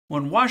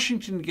When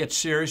Washington gets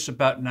serious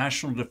about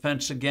national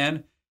defense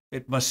again,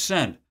 it must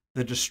send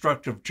the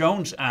destructive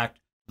Jones Act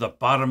to the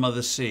bottom of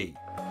the sea.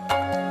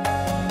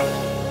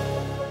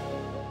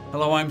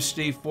 Hello, I'm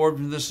Steve Forbes,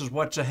 and this is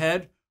What's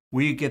Ahead,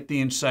 where you get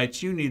the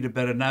insights you need to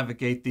better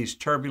navigate these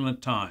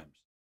turbulent times.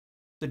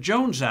 The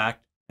Jones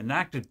Act,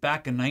 enacted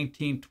back in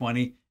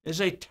 1920, is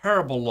a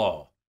terrible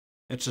law.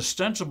 Its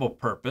ostensible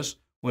purpose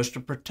was to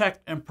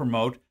protect and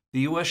promote the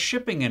U.S.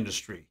 shipping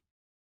industry.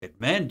 It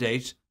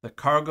mandates that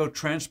cargo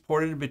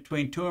transported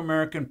between two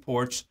American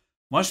ports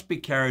must be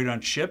carried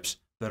on ships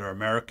that are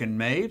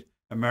American-made,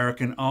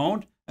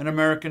 American-owned, and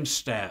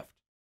American-staffed.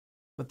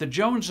 But the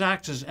Jones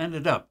Act has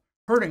ended up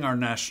hurting our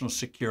national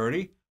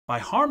security by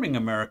harming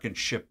American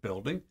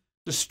shipbuilding,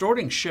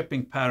 distorting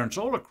shipping patterns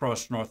all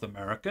across North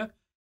America,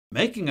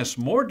 making us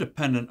more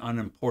dependent on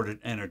imported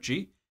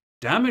energy,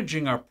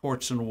 damaging our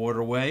ports and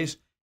waterways,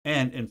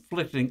 and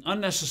inflicting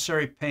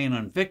unnecessary pain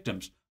on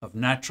victims of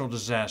natural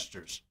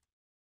disasters.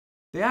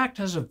 The act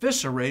has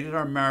eviscerated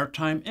our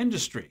maritime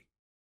industry.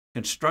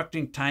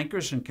 Constructing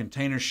tankers and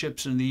container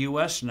ships in the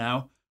U.S.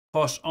 now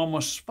costs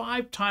almost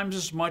 5 times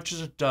as much as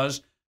it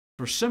does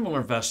for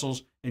similar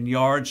vessels in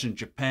yards in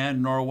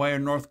Japan, Norway, or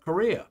North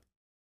Korea.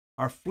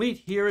 Our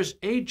fleet here is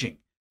aging,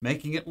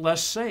 making it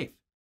less safe.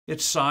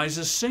 Its size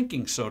is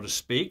sinking, so to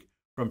speak,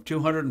 from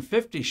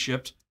 250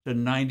 ships to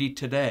 90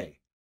 today.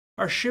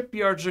 Our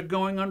shipyards are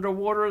going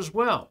underwater as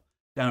well,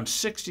 down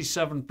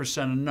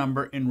 67% in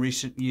number in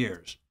recent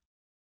years.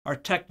 Our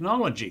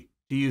technology,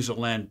 to use a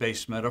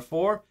land-based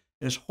metaphor,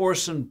 is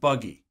horse and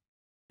buggy.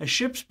 As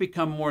ships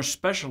become more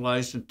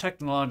specialized and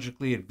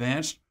technologically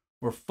advanced,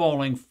 we're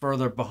falling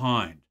further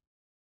behind.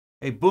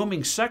 A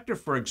booming sector,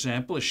 for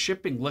example, is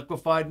shipping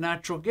liquefied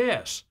natural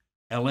gas,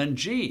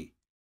 LNG.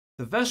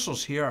 The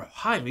vessels here are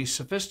highly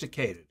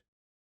sophisticated.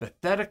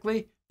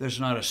 Pathetically, there's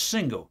not a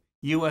single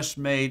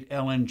U.S.-made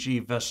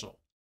LNG vessel.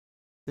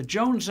 The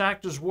Jones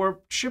Act has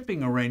warped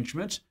shipping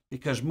arrangements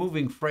because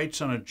moving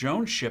freights on a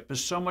Jones ship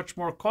is so much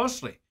more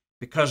costly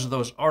because of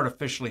those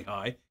artificially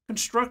high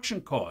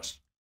construction costs.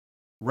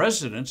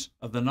 Residents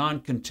of the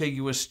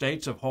non-contiguous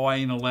states of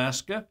Hawaii and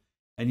Alaska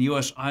and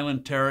U.S.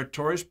 island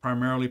territories,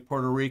 primarily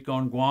Puerto Rico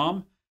and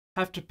Guam,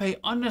 have to pay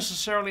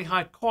unnecessarily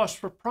high costs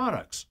for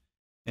products.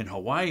 In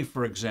Hawaii,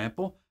 for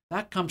example,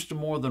 that comes to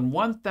more than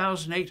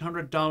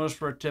 $1,800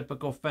 for a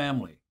typical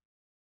family.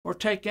 Or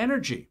take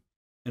energy.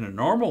 In a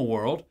normal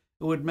world,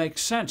 it would make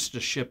sense to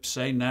ship,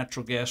 say,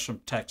 natural gas from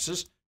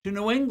Texas to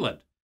New England.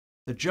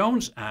 The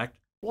Jones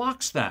Act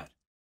blocks that,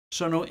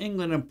 so New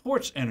England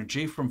imports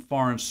energy from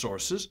foreign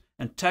sources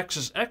and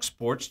Texas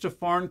exports to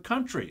foreign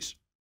countries.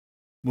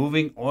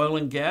 Moving oil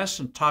and gas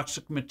and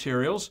toxic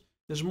materials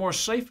is more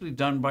safely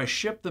done by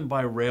ship than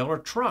by rail or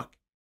truck.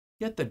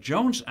 Yet the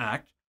Jones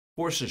Act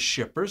forces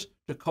shippers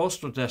to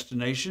coastal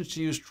destinations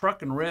to use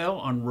truck and rail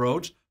on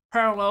roads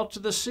parallel to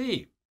the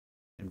sea,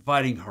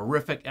 inviting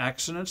horrific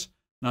accidents,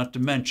 not to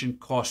mention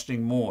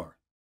costing more.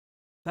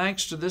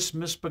 Thanks to this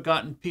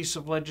misbegotten piece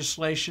of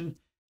legislation,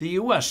 the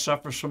U.S.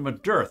 suffers from a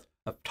dearth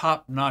of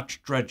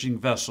top-notch dredging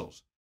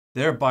vessels,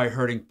 thereby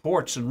hurting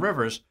ports and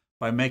rivers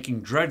by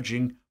making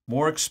dredging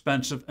more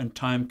expensive and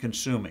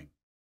time-consuming.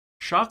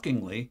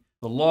 Shockingly,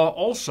 the law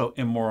also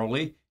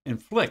immorally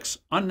inflicts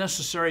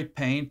unnecessary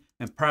pain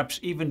and perhaps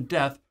even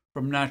death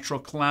from natural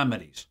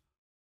calamities.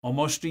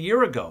 Almost a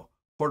year ago,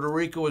 Puerto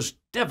Rico was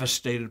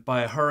devastated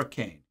by a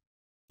hurricane,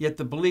 yet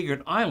the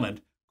beleaguered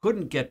island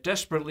couldn't get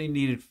desperately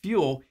needed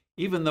fuel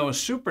even though a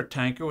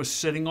supertanker was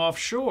sitting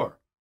offshore.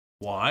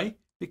 Why?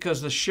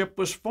 Because the ship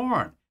was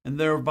foreign and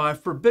thereby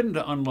forbidden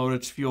to unload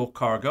its fuel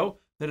cargo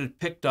that it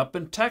picked up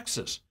in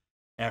Texas.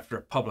 After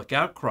a public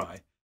outcry,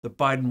 the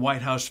Biden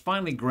White House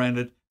finally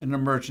granted an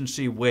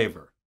emergency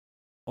waiver.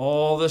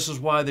 All this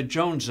is why the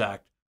Jones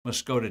Act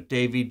must go to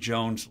Davy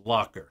Jones'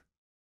 locker.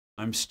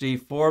 I'm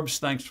Steve Forbes.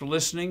 Thanks for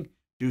listening.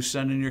 Do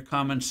send in your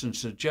comments and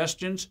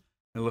suggestions.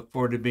 I look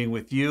forward to being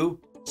with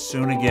you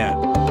soon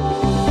again.